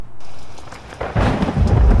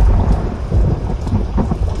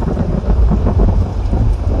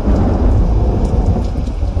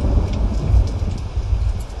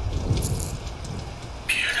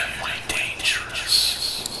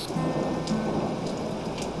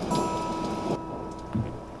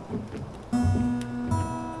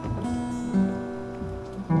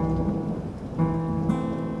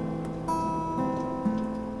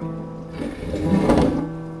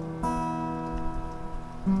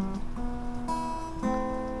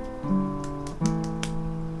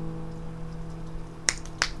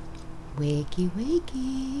Wakey,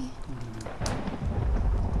 wakey.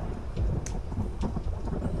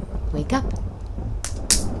 Wake up.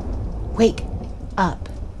 Wake up.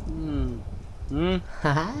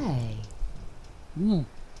 Hi.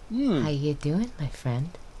 How you doing, my friend?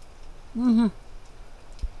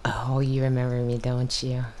 Oh, you remember me, don't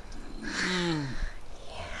you? Yeah,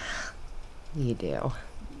 you do.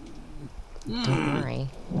 Don't worry.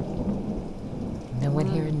 No one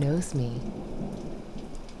here knows me.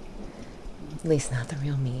 At least not the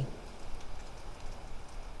real me.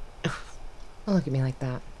 Don't look at me like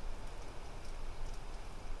that.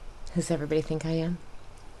 Who does everybody think I am?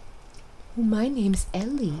 Well, my name's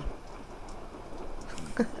Ellie.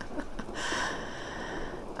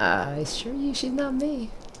 I assure you she's not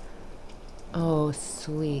me. Oh,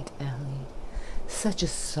 sweet Ellie. Such a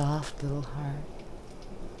soft little heart.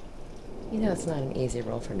 You know it's not an easy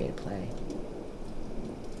role for me to play.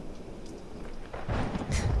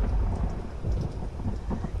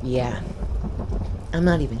 Yeah. I'm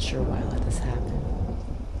not even sure why I let this happen.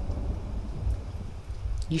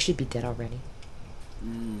 You should be dead already.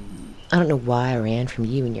 I don't know why I ran from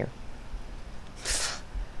you and your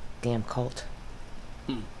damn cult.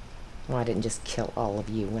 Well, I didn't just kill all of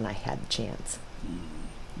you when I had the chance.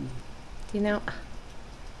 You know,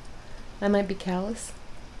 I might be callous,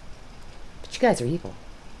 but you guys are evil.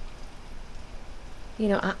 You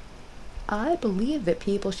know, I believe that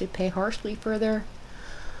people should pay harshly for their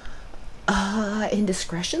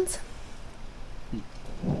indiscretions.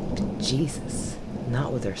 But Jesus,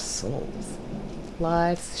 not with their souls.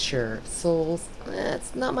 Lives, sure. Souls,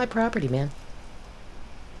 that's not my property, man.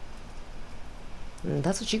 And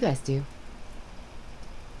that's what you guys do.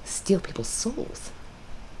 Steal people's souls.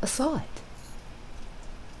 I saw it.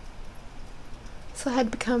 So I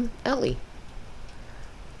had to become Ellie.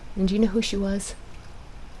 And do you know who she was?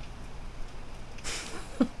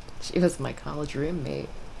 She was my college roommate.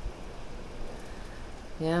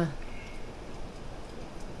 Yeah.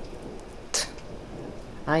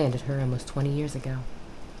 I ended her almost 20 years ago.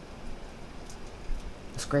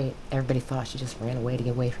 It was great. Everybody thought she just ran away to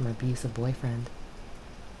get away from her abusive boyfriend.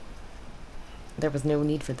 There was no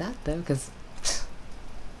need for that, though, because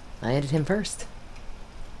I ended him first.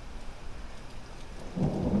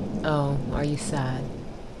 Oh, are you sad?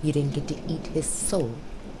 You didn't get to eat his soul?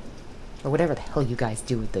 Or whatever the hell you guys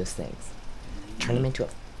do with those things. Turn him into a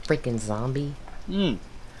freaking zombie?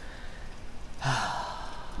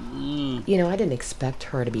 You know, I didn't expect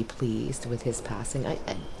her to be pleased with his passing.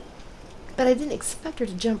 But I didn't expect her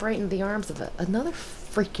to jump right into the arms of another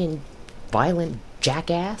freaking violent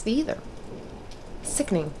jackass either.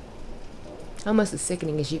 Sickening. Almost as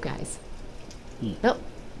sickening as you guys. Nope,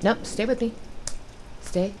 stay with me.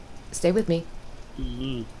 Stay with me.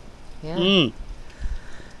 Yeah.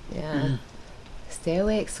 Yeah. Stay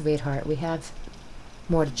awake, sweetheart. We have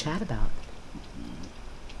more to chat about.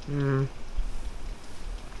 You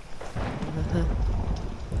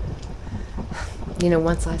know,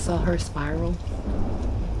 once I saw her spiral,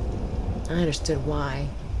 I understood why.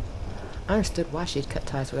 I understood why she'd cut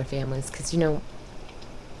ties with her families. Because, you know,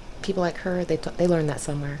 people like her, they learned that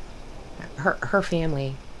somewhere. Her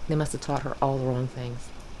family, they must have taught her all the wrong things.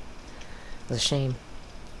 It was a shame.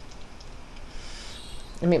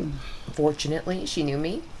 I mean, fortunately, she knew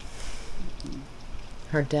me.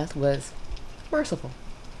 Her death was merciful.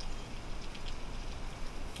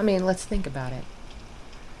 I mean, let's think about it.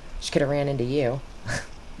 She could have ran into you.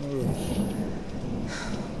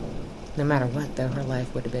 No matter what, though, her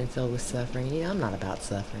life would have been filled with suffering. You know, I'm not about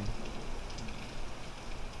suffering.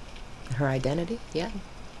 Her identity, yeah,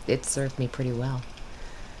 it served me pretty well.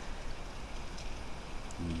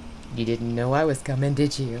 You didn't know I was coming,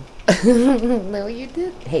 did you? No, you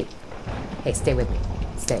did. Hey, stay with me.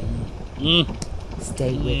 Stay.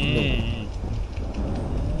 Stay with me.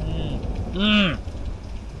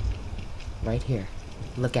 Right here.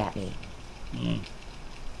 Look at me.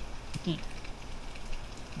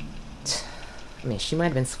 I mean, she might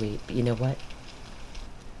have been sweet, but you know what?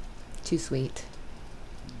 Too sweet.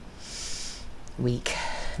 Weak.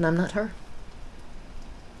 And I'm not her.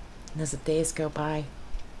 And as the days go by,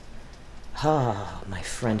 my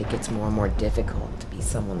friend, it gets more and more difficult to be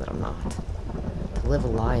someone that I'm not. To live a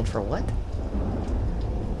lie, and for what?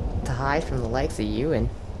 To hide from the likes of you and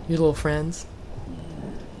your little friends.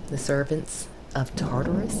 The servants of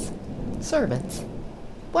Tartarus? Servants?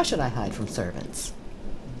 Why should I hide from servants?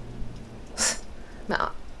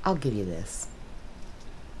 Now, I'll give you this.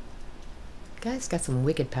 Guy's got some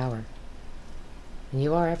wicked power. And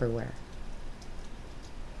you are everywhere.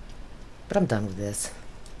 But I'm done with this.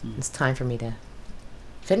 It's time for me to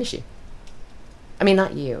finish you. I mean,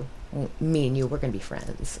 not you. Me and you, we're gonna be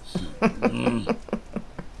friends.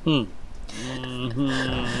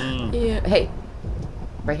 Yeah. Hey,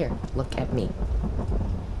 right here. Look at me.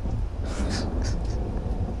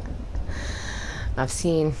 I've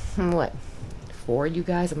seen, what, 4 of you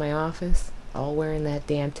guys in my office, all wearing that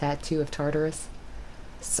damn tattoo of Tartarus.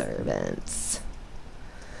 Servants.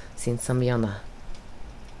 Seen somebody on the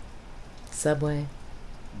subway.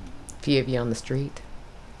 A few of you on the street.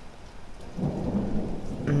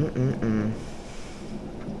 Mm-mm-mm.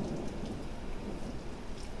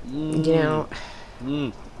 You know,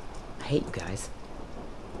 I hate you guys.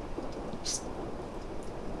 Just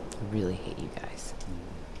really hate you guys.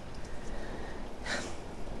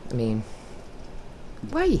 I mean,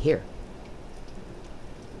 why are you here?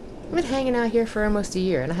 I've been hanging out here for almost a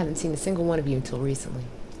year, and I haven't seen a single one of you until recently.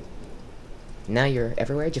 Now you're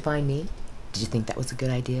everywhere. Did you find me? Did you think that was a good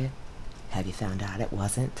idea? Have you found out it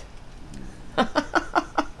wasn't?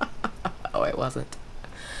 Oh, it wasn't.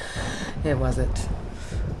 It wasn't.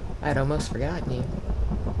 I'd almost forgotten you.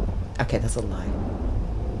 Okay, that's a lie.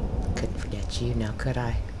 Couldn't forget you, now could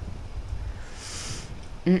I?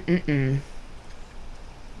 Mm-mm-mm.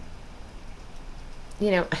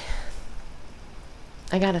 You know,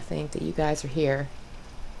 I gotta think that you guys are here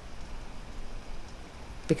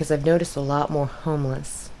because I've noticed a lot more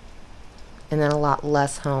homeless and then a lot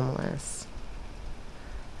less homeless.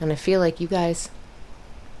 And I feel like you guys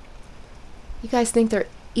think they're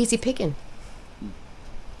easy picking.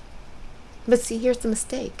 But see, here's the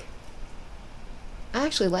mistake. I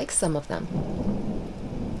actually like some of them.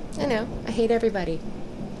 I know, I hate everybody.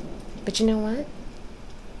 But you know what?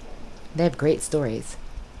 They have great stories.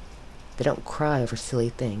 They don't cry over silly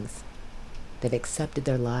things. They've accepted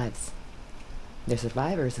their lives. They're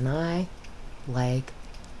survivors, and I like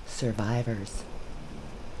survivors.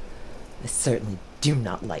 I certainly do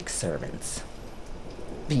not like servants.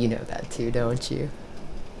 But you know that too, don't you?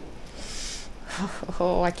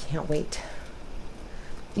 Oh, I can't wait.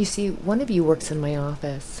 You see, one of you works in my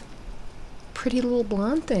office. Pretty little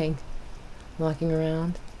blonde thing. Walking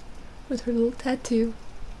around with her little tattoo.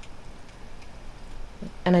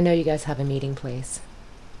 And I know you guys have a meeting place.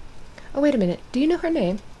 Oh, wait a minute. Do you know her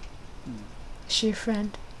name? Is she your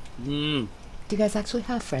friend? Do you guys actually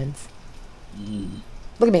have friends?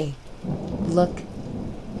 Look at me. Look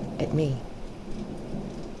at me.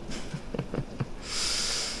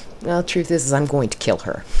 Well, the truth is I'm going to kill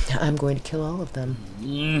her. I'm going to kill all of them.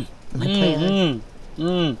 My plan.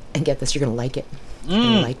 And get this, you're going to like it. You're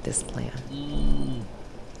going to like this plan.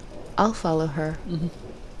 I'll follow her.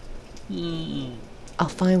 I'll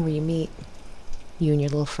find where you meet. You and your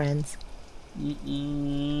little friends.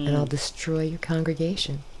 And I'll destroy your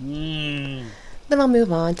congregation. Then I'll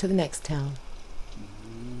move on to the next town.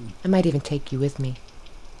 I might even take you with me.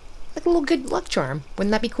 Like a little good luck charm.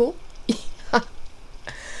 Wouldn't that be cool?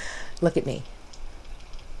 Look at me.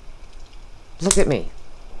 Look at me.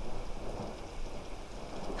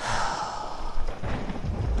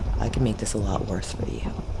 I can make this a lot worse for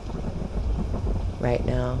you. Right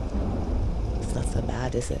now, it's not so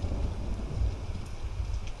bad, is it?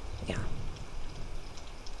 Yeah.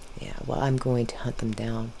 Yeah, well, I'm going to hunt them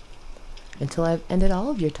down until I've ended all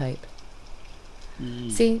of your type.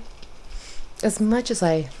 See, as much as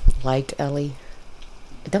I liked Ellie,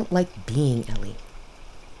 I don't like being Ellie.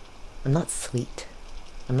 I'm not sweet.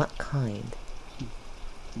 I'm not kind.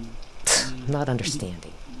 I'm not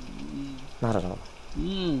understanding. Not at all.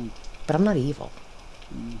 But I'm not evil.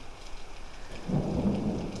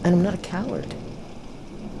 And I'm not a coward.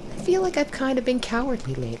 I feel like I've kind of been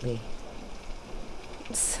cowardly lately.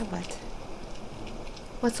 So what?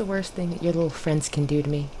 What's the worst thing that your little friends can do to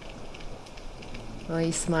me? Oh,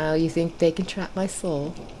 you smile. You think they can trap my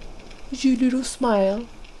soul? You little smile.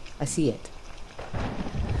 I see it.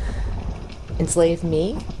 Enslave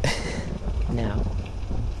me? No.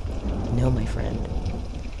 No, my friend.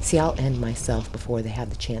 See, I'll end myself before they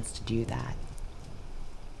have the chance to do that.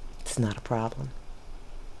 It's not a problem.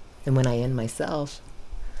 And when I end myself,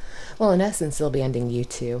 well, in essence, they'll be ending you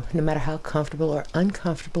too. No matter how comfortable or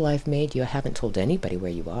uncomfortable I've made you, I haven't told anybody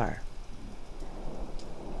where you are.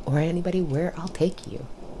 Or anybody where I'll take you.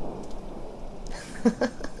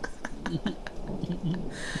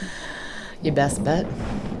 Your best bet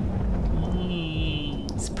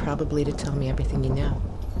is probably to tell me everything you know.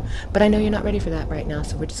 But I know you're not ready for that right now,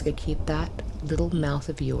 so we're just going to keep that little mouth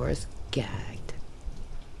of yours gagged.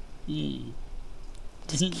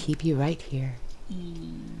 Just keep you right here.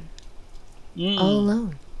 All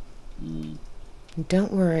alone.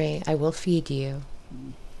 Don't worry, I will feed you.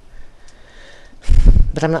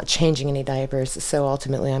 But I'm not changing any diapers, so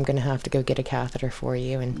ultimately I'm going to have to go get a catheter for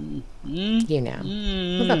you, and, we're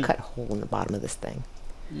going to cut a hole in the bottom of this thing.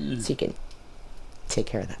 So you can take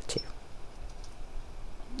care of that, too.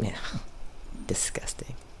 Yeah.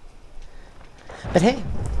 Disgusting. But hey,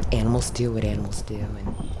 animals do what animals do, and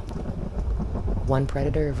one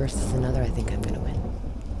predator versus another, I think I'm going to win.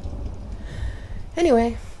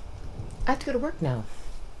 Anyway, I have to go to work now.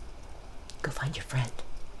 Go find your friend.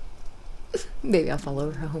 Maybe I'll follow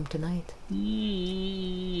her home tonight.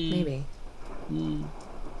 Maybe.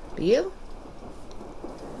 But you?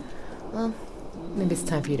 Well, maybe it's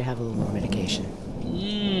time for you to have a little more medication.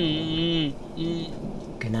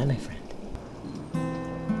 Good night, my friend.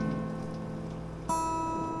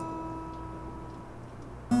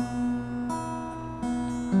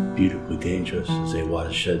 Beautifully Dangerous is a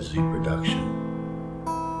Watershed Z production.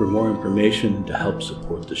 For more information and to help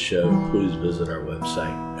support the show, please visit our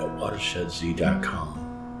website at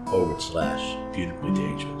watershedz.com/beautifully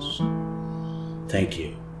dangerous. Thank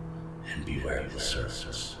you, and beware of the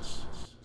serpents.